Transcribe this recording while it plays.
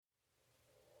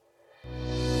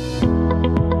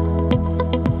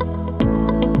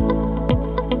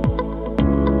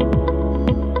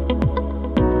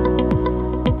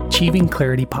Achieving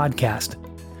Clarity podcast.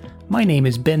 My name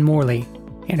is Ben Morley,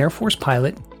 an Air Force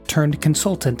pilot turned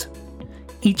consultant.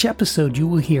 Each episode you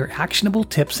will hear actionable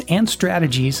tips and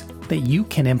strategies that you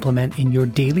can implement in your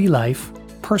daily life,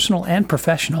 personal and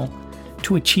professional,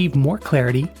 to achieve more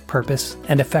clarity, purpose,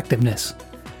 and effectiveness.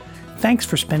 Thanks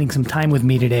for spending some time with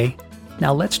me today.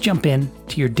 Now let's jump in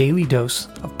to your daily dose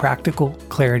of practical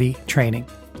clarity training.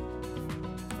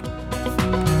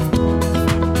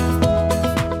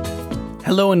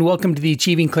 Hello and welcome to the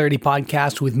Achieving Clarity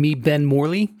podcast with me, Ben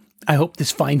Morley. I hope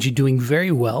this finds you doing very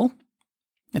well.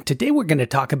 And today we're going to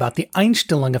talk about the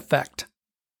Einstellung effect.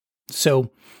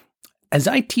 So, as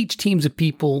I teach teams of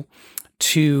people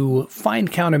to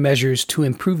find countermeasures to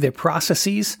improve their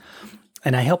processes,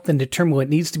 and I help them determine what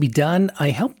needs to be done,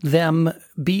 I help them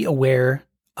be aware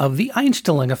of the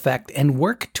Einstellung effect and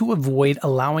work to avoid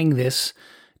allowing this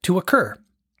to occur.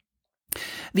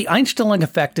 The Einstellung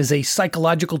effect is a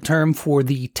psychological term for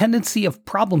the tendency of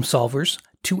problem solvers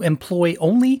to employ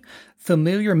only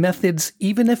familiar methods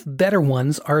even if better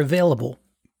ones are available.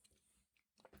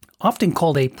 Often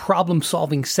called a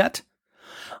problem-solving set,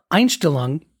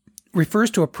 Einstellung refers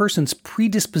to a person's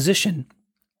predisposition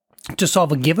to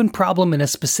solve a given problem in a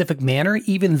specific manner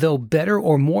even though better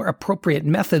or more appropriate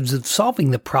methods of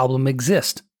solving the problem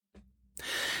exist.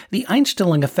 The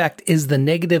Einstellung effect is the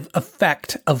negative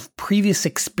effect of previous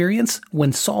experience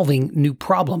when solving new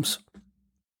problems.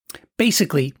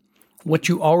 Basically, what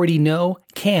you already know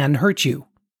can hurt you.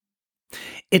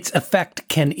 Its effect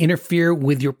can interfere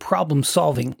with your problem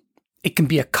solving. It can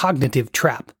be a cognitive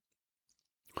trap.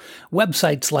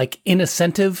 Websites like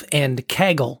Innocentive and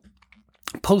Kaggle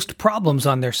post problems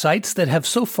on their sites that have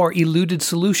so far eluded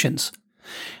solutions.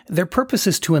 Their purpose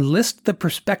is to enlist the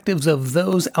perspectives of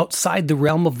those outside the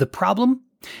realm of the problem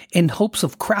in hopes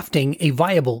of crafting a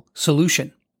viable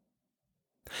solution.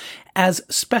 As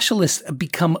specialists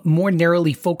become more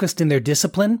narrowly focused in their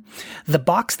discipline, the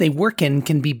box they work in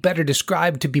can be better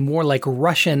described to be more like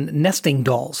Russian nesting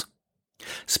dolls.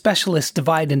 Specialists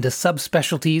divide into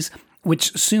subspecialties,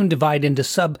 which soon divide into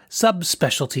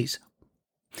subspecialties.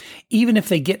 Even if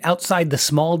they get outside the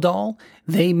small doll,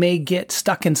 they may get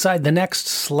stuck inside the next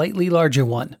slightly larger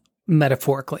one,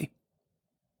 metaphorically.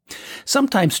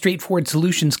 Sometimes straightforward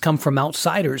solutions come from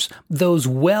outsiders, those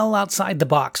well outside the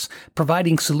box,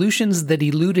 providing solutions that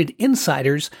eluded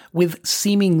insiders with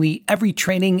seemingly every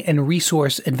training and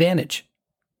resource advantage.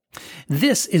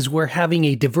 This is where having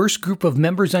a diverse group of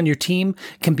members on your team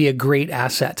can be a great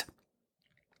asset.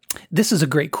 This is a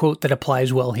great quote that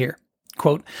applies well here.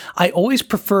 Quote, "I always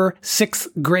prefer 6th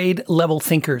grade level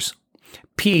thinkers.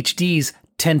 PhDs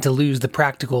tend to lose the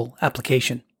practical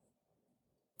application."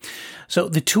 So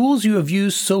the tools you have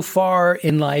used so far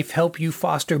in life help you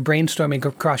foster brainstorming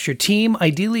across your team,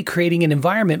 ideally creating an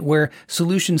environment where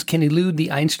solutions can elude the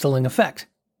Einstellung effect.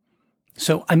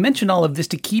 So I mention all of this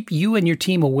to keep you and your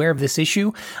team aware of this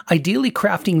issue, ideally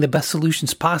crafting the best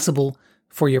solutions possible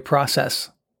for your process.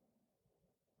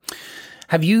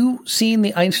 Have you seen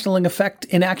the Einstellung effect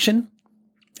in action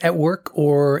at work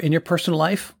or in your personal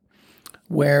life,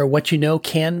 where what you know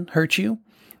can hurt you?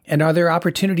 And are there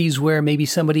opportunities where maybe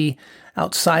somebody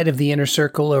outside of the inner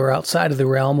circle or outside of the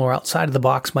realm or outside of the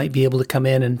box might be able to come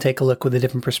in and take a look with a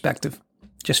different perspective?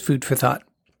 Just food for thought.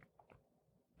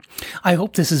 I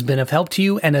hope this has been of help to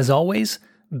you, and as always,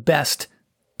 best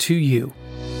to you.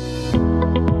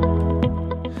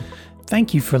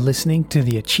 Thank you for listening to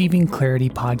the Achieving Clarity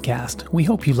podcast. We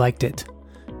hope you liked it.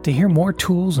 To hear more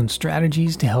tools and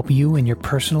strategies to help you in your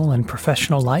personal and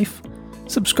professional life,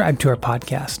 subscribe to our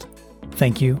podcast.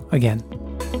 Thank you again.